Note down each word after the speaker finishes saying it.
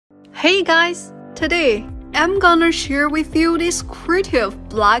Hey guys! Today, I'm gonna share with you this creative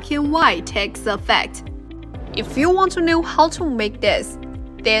black and white text effect. If you want to know how to make this,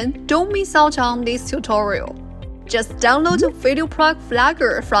 then don't miss out on this tutorial. Just download VideoProc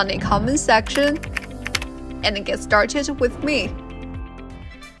Vlogger from the comment section and get started with me.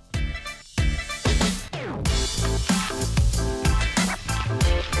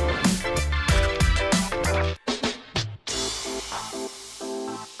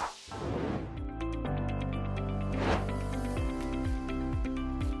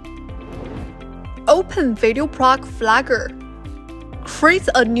 Open VideoProc Vlogger. Create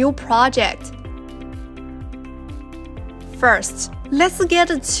a new project. First, let's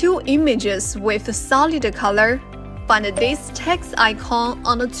get two images with solid color. Find this text icon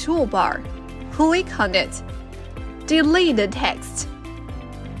on the toolbar. Click on it. Delete the text.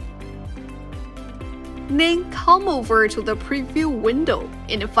 Then come over to the preview window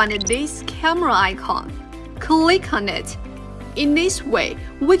and find this camera icon. Click on it. In this way,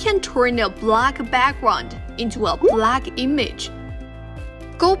 we can turn a black background into a black image.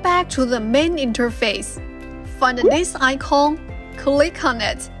 Go back to the main interface. Find this icon, click on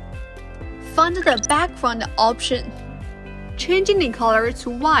it. Find the background option, changing the color to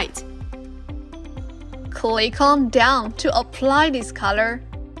white. Click on down to apply this color.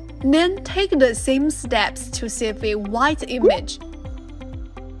 Then take the same steps to save a white image.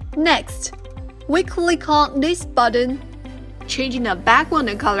 Next, we click on this button, changing the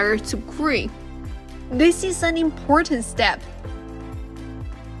background color to green. This is an important step.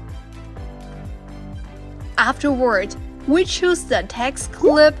 Afterward, we choose the text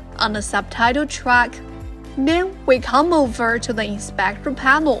clip on the subtitle track. Then we come over to the inspector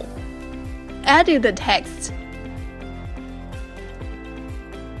panel. Edit the text.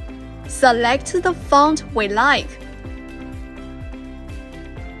 Select the font we like.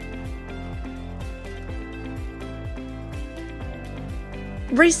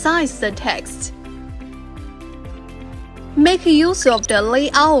 Resize the text. Make use of the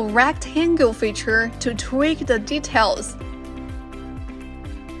layout rectangle feature to tweak the details.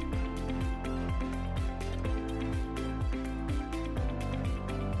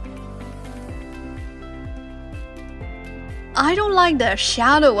 I don't like the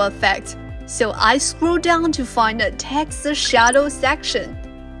shadow effect, so I scroll down to find the text shadow section.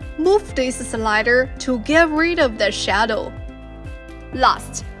 Move this slider to get rid of the shadow.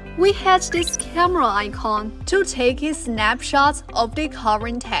 Last, we hit this camera icon to take a snapshot of the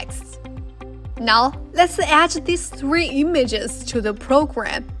current text. Now, let's add these three images to the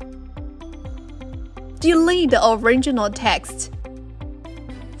program. Delete the original text.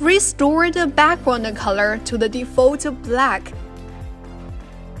 Restore the background color to the default black.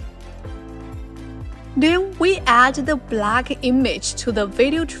 Then we add the black image to the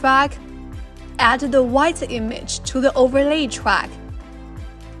video track. Add the white image to the overlay track.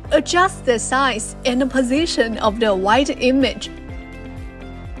 Adjust the size and the position of the white image.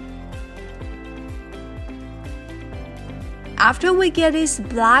 After we get this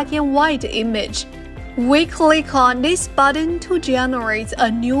black and white image, we click on this button to generate a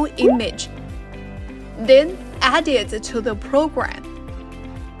new image. Then add it to the program.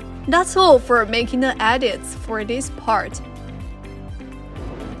 That's all for making the edits for this part.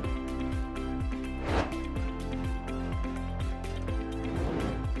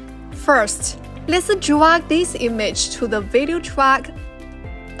 First, let's drag this image to the video track.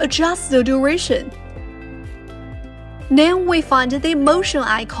 Adjust the duration. Then we find the motion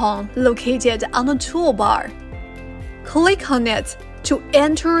icon located on the toolbar. Click on it to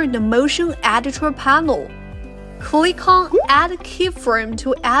enter the motion editor panel. Click on Add Keyframe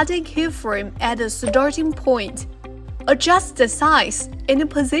to add a keyframe at the starting point. Adjust the size and the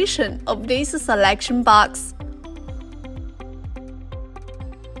position of this selection box.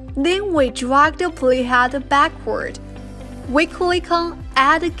 Then we drag the playhead backward. We click on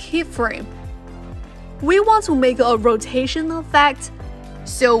Add Keyframe. We want to make a rotation effect,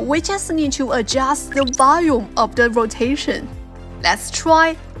 so we just need to adjust the volume of the rotation. Let's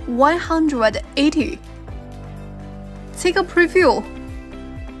try 180. Take a preview.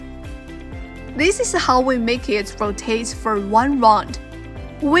 This is how we make it rotate for one round.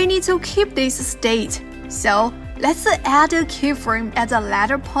 We need to keep this state, so let's add a keyframe at the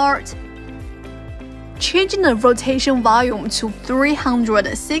latter part. Changing the rotation volume to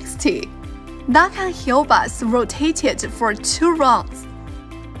 360. That can help us rotate it for 2 rounds.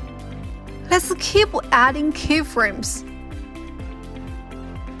 Let's keep adding keyframes.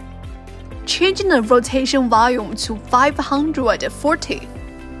 Changing the rotation volume to 540.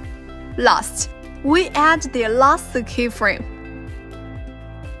 Last, we add the last keyframe.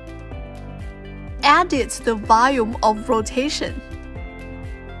 edit the volume of rotation.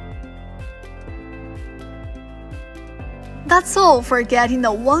 That's all for getting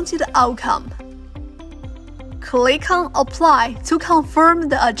the wanted outcome. Click on Apply to confirm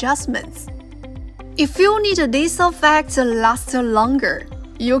the adjustments. If you need this effect to last longer,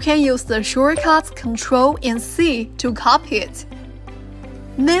 you can use the shortcut Ctrl and C to copy it.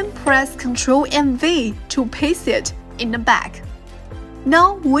 Then press Ctrl and V to paste it in the back.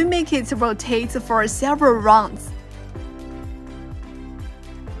 Now we make it rotate for several rounds.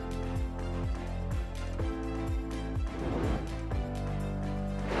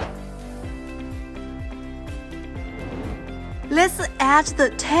 Let's add the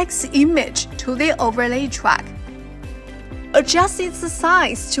text image to the overlay track. Adjust its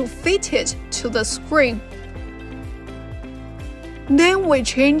size to fit it to the screen. Then we're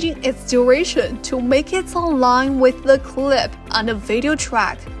changing its duration to make it align with the clip on the video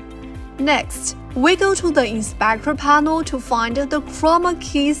track. Next, we go to the Inspector panel to find the Chroma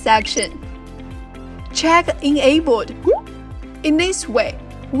Key section. Check Enabled. In this way,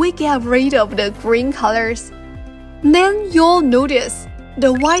 we get rid of the green colors. Then you'll notice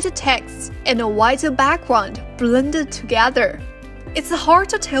the white text and the white background blended together. It's hard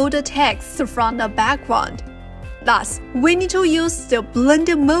to tell the text from the background. Thus, we need to use the Blend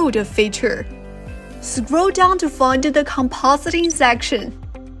Mode feature. Scroll down to find the Compositing section.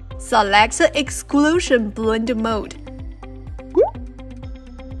 Select Exclusion Blend Mode.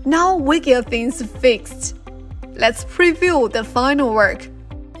 Now we get things fixed. Let's preview the final work.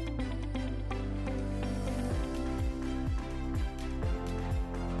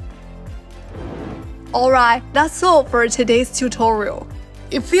 Alright, that's all for today's tutorial.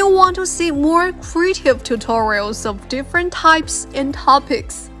 If you want to see more creative tutorials of different types and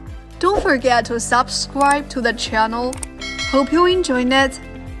topics, don't forget to subscribe to the channel. Hope you enjoyed it.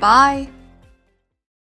 Bye!